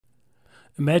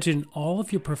Imagine all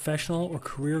of your professional or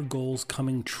career goals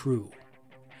coming true,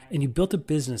 and you built a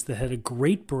business that had a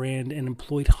great brand and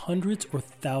employed hundreds or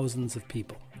thousands of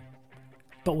people.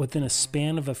 But within a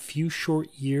span of a few short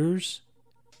years,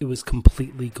 it was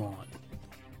completely gone.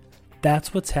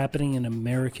 That's what's happening in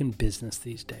American business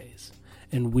these days,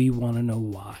 and we want to know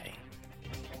why.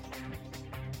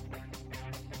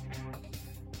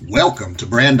 Welcome to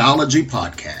Brandology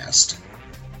Podcast,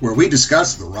 where we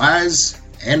discuss the rise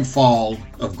and fall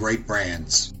of great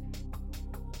brands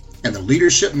and the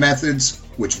leadership methods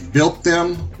which built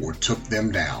them or took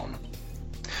them down.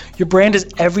 Your brand is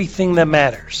everything that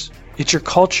matters. It's your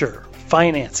culture,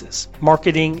 finances,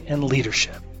 marketing, and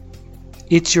leadership.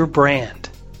 It's your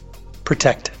brand.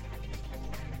 Protect it.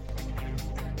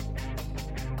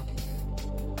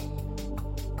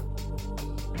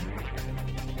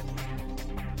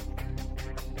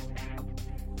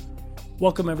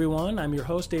 Welcome, everyone. I'm your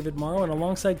host, David Morrow, and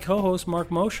alongside co-host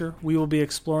Mark Mosher, we will be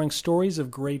exploring stories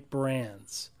of great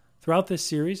brands. Throughout this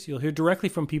series, you'll hear directly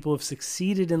from people who have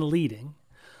succeeded in leading,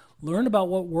 learn about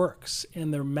what works,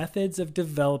 and their methods of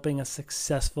developing a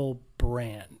successful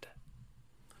brand.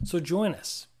 So join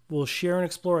us. We'll share and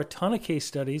explore a ton of case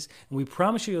studies, and we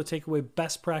promise you'll take away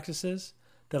best practices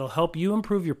that'll help you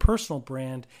improve your personal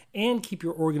brand and keep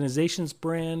your organization's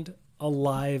brand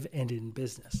alive and in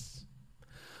business.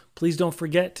 Please don't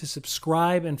forget to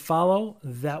subscribe and follow.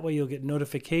 That way you'll get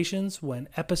notifications when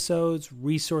episodes,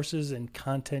 resources, and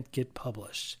content get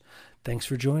published. Thanks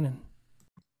for joining.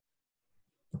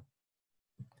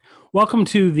 Welcome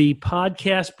to the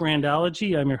podcast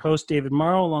Brandology. I'm your host, David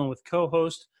Morrow, along with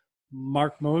co-host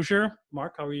Mark Mosher.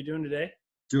 Mark, how are you doing today?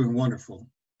 Doing wonderful.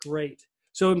 Great.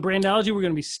 So in Brandology, we're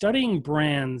going to be studying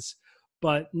brands,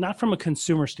 but not from a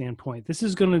consumer standpoint. This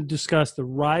is going to discuss the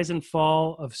rise and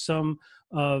fall of some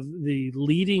of the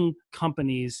leading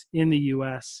companies in the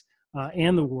U.S.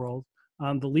 And the world,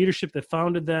 the leadership that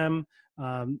founded them,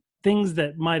 things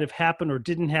that might have happened or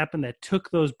didn't happen that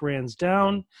took those brands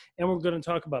down. And we're going to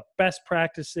talk about best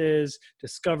practices,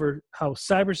 discover how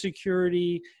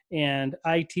cybersecurity and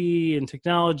IT and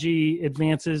technology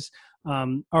advances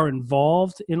are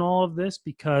involved in all of this,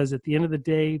 because at the end of the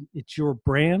day, it's your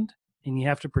brand and you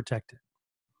have to protect it.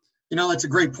 You know, that's a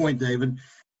great point, David.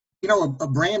 You know, a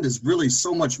brand is really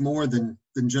so much more than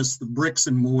just the bricks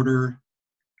and mortar.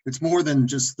 It's more than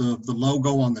just the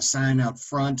logo on the sign out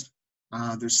front.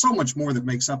 There's so much more that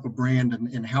makes up a brand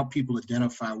and how people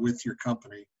identify with your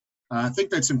company. I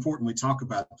think that's important we talk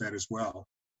about that as well.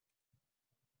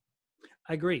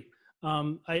 I agree.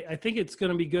 I think it's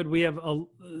going to be good. We have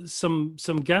some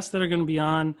guests that are going to be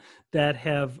on that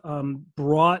have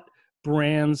brought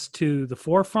brands to the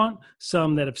forefront,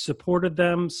 some that have supported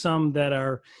them, some that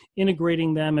are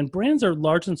integrating them, and brands are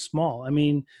large and small. I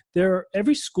mean,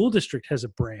 every school district has a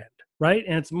brand, right?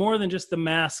 And it's more than just the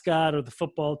mascot or the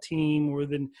football team or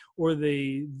the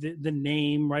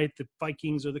name, right? The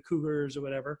Vikings or the Cougars or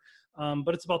whatever.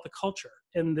 But it's about the culture.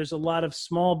 And there's a lot of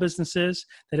small businesses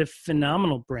that have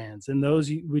phenomenal brands, and those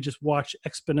we just watch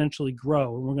exponentially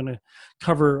grow. And we're going to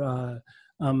cover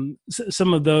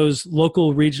some of those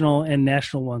local, regional, and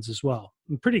national ones as well.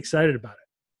 I'm pretty excited about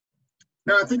it.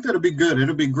 No, I think that'll be good.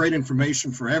 It'll be great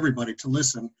information for everybody to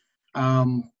listen.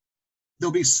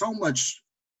 There'll be so much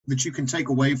that you can take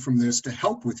away from this to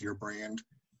help with your brand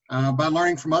by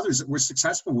learning from others that were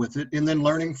successful with it, and then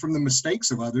learning from the mistakes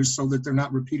of others so that they're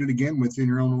not repeated again within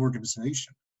your own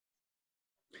organization.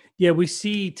 Yeah, we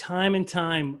see time and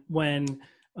time when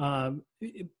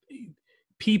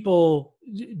people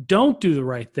don't do the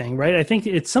right thing, right? I think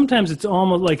sometimes it's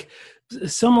almost like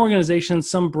some organizations,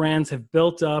 some brands have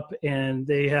built up and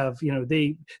they have,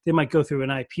 they might go through an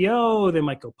IPO, they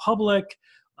might go public.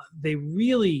 They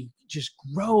really just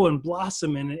grow and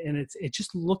blossom, and it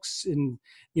just looks, and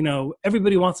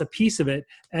everybody wants a piece of it,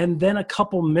 and then a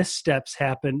couple missteps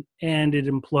happen and it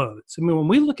implodes. I mean, when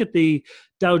we look at the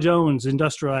Dow Jones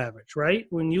Industrial Average, right?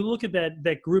 When you look at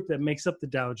that group that makes up the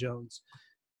Dow Jones,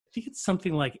 I think it's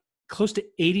something like close to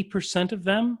 80% of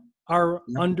them are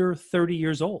under 30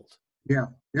 years old. Yeah.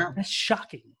 That's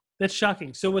shocking.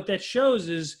 So what that shows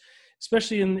is,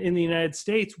 especially in the United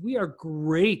States, we are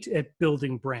great at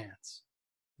building brands.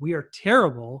 We are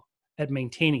terrible at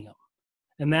maintaining them.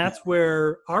 And that's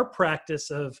where our practice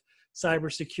of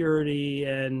cybersecurity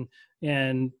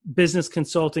and business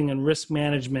consulting and risk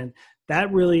management, that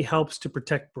really helps to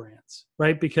protect brands,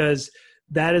 right? Because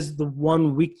that is the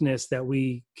one weakness that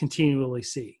we continually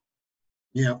see.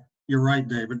 Yeah, you're right,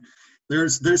 David.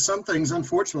 There's some things,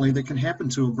 unfortunately, that can happen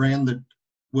to a brand that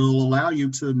will allow you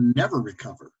to never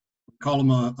recover. We call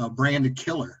them a brand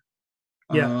killer.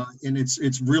 Yeah. And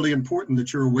it's really important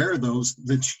that you're aware of those,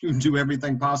 that you do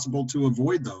everything possible to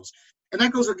avoid those. And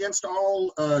that goes against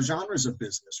all genres of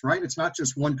business, right? It's not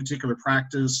just one particular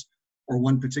practice or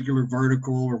one particular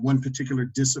vertical or one particular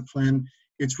discipline.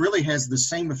 It really has the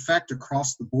same effect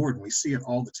across the board, and we see it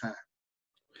all the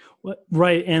time.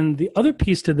 Right. And the other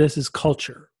piece to this is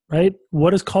culture, right?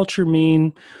 What does culture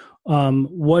mean?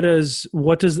 What does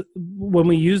when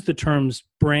we use the terms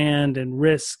brand and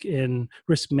risk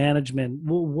management,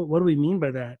 what do we mean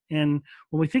by that? And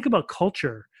when we think about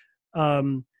culture,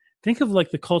 think of like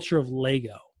the culture of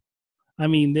Lego. I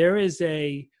mean, there is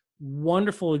a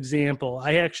wonderful example.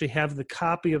 I actually have the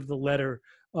copy of the letter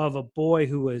of a boy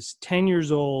who was 10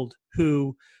 years old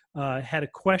who had a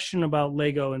question about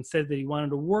Lego and said that he wanted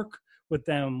to work with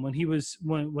them when he was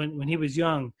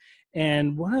young.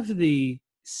 And one of the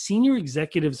senior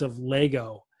executives of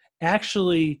Lego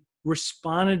actually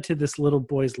responded to this little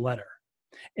boy's letter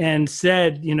and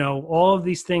said, all of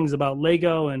these things about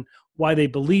Lego and why they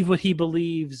believe what he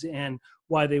believes and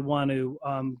why they want to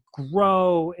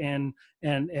grow and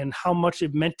how much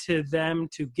it meant to them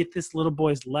to get this little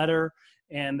boy's letter,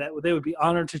 and that they would be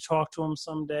honored to talk to him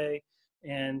someday.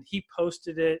 And he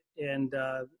posted it, and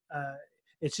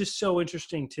it's just so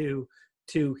interesting to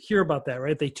hear about that,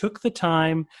 right? They took the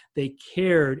time, they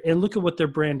cared, and look at what their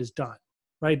brand has done,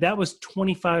 right? That was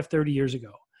 25, 30 years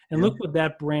ago. And look what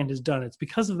that brand has done. It's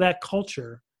because of that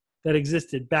culture that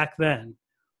existed back then.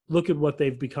 Look at what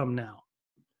they've become now.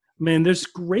 Man, there's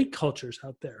great cultures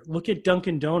out there. Look at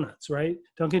Dunkin' Donuts, right?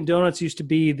 Dunkin' Donuts used to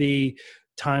be the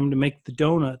time to make the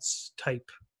donuts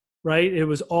type, right? It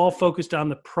was all focused on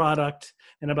the product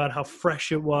and about how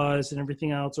fresh it was and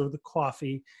everything else, or the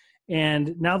coffee.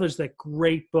 And now there's that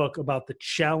great book about the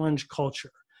challenge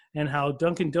culture and how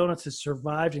Dunkin' Donuts has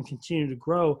survived and continued to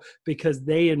grow because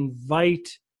they invite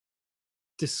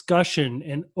discussion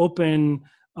and open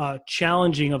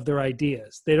challenging of their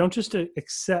ideas. They don't just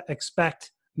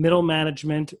expect middle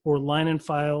management or line and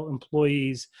file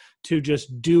employees to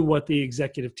just do what the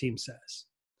executive team says.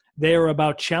 They are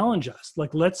about challenge us.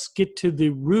 Like, let's get to the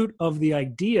root of the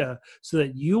idea so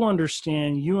that you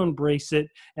understand, you embrace it,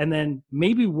 and then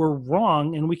maybe we're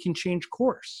wrong and we can change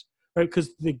course, right?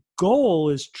 Because the goal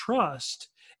is trust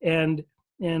and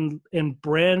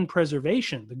brand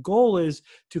preservation. The goal is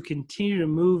to continue to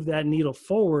move that needle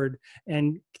forward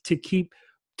and to keep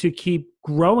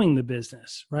growing the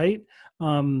business, right?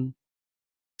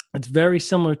 It's very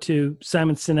similar to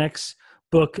Simon Sinek's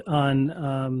book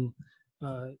on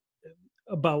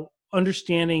about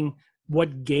understanding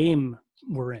what game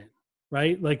we're in,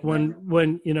 right? Like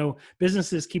when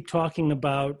businesses keep talking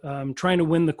about trying to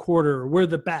win the quarter, or we're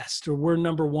the best, or we're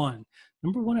number one.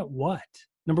 Number one at what?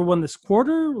 Number one this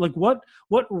quarter? Like what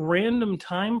random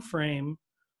time frame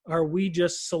are we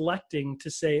just selecting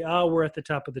to say, oh, we're at the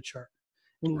top of the chart?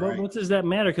 And what does that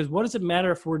matter? Because what does it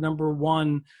matter if we're number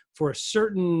one for a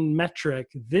certain metric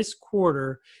this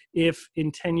quarter if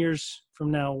in 10 years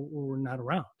from now we're not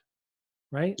around,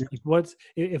 right? Like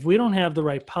if we don't have the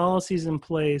right policies in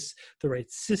place, the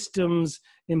right systems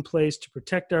in place to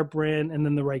protect our brand, and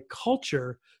then the right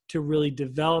culture to really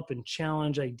develop and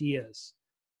challenge ideas,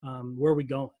 where are we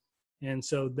going? And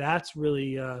so that's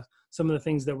really some of the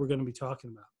things that we're going to be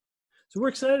talking about. So we're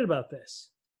excited about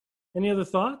this. Any other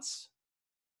thoughts?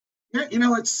 Yeah,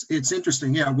 it's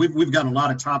interesting. Yeah, we've got a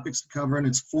lot of topics to cover, and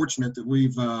it's fortunate that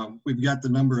we've got the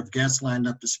number of guests lined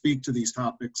up to speak to these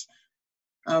topics,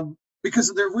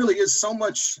 because there really is so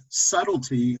much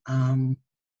subtlety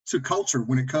to culture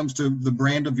when it comes to the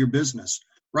brand of your business,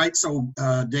 right? So,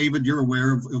 David, you're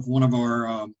aware of one of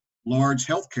our large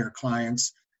healthcare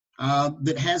clients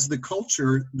that has the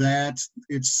culture that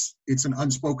it's an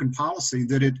unspoken policy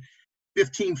that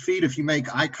 15 feet, if you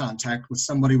make eye contact with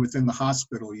somebody within the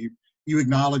hospital, you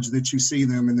acknowledge that you see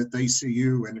them and that they see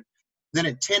you. And then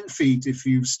at 10 feet, if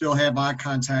you still have eye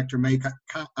contact or make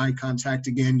eye contact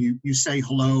again, you say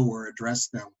hello or address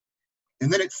them.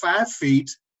 And then at 5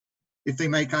 feet, if they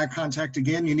make eye contact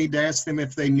again, you need to ask them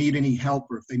if they need any help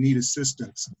or if they need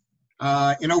assistance.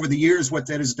 And over the years, what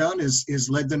that has done is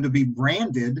led them to be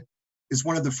branded as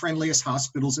one of the friendliest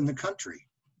hospitals in the country.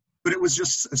 But it was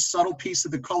just a subtle piece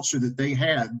of the culture that they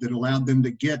had that allowed them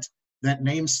to get that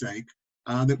namesake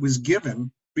that was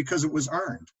given because it was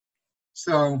earned.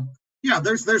 So, yeah,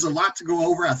 there's a lot to go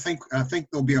over. I think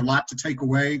there'll be a lot to take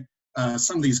away.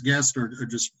 Some of these guests are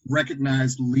just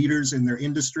recognized leaders in their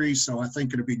industry, so I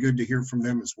think it'll be good to hear from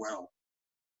them as well.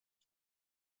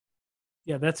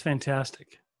 Yeah, that's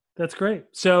fantastic. That's great.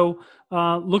 So,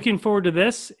 looking forward to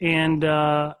this, and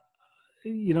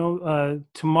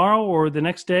tomorrow or the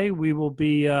next day, we will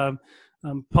be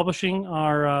publishing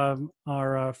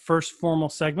our first formal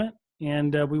segment,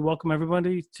 and we welcome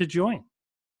everybody to join.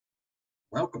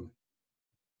 Welcome.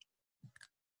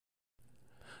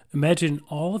 Imagine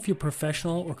all of your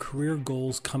professional or career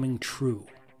goals coming true,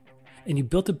 and you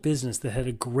built a business that had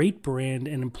a great brand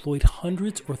and employed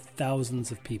hundreds or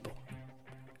thousands of people.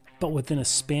 But within a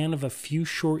span of a few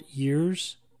short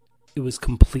years, it was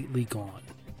completely gone.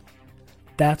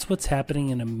 That's what's happening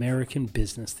in American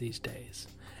business these days,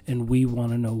 and we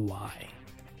want to know why.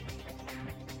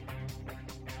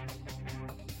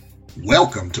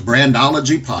 Welcome to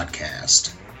Brandology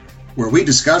Podcast, where we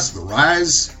discuss the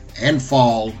rise and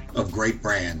fall of great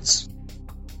brands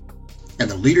and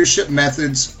the leadership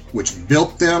methods which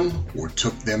built them or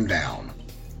took them down.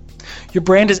 Your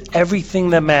brand is everything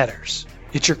that matters.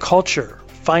 It's your culture,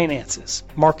 finances,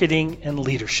 marketing, and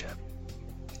leadership.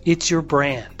 It's your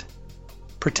brand.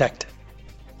 Protect it.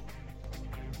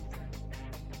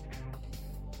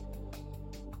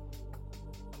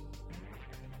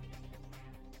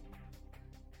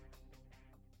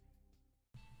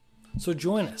 So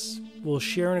join us. We'll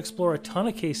share and explore a ton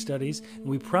of case studies, and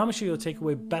we promise you you'll take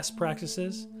away best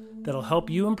practices that'll help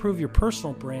you improve your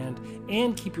personal brand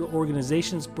and keep your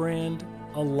organization's brand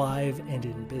alive and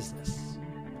in business.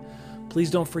 Please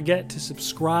don't forget to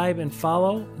subscribe and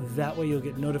follow. That way you'll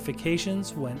get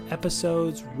notifications when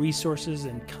episodes, resources,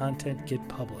 and content get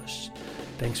published.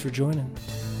 Thanks for joining.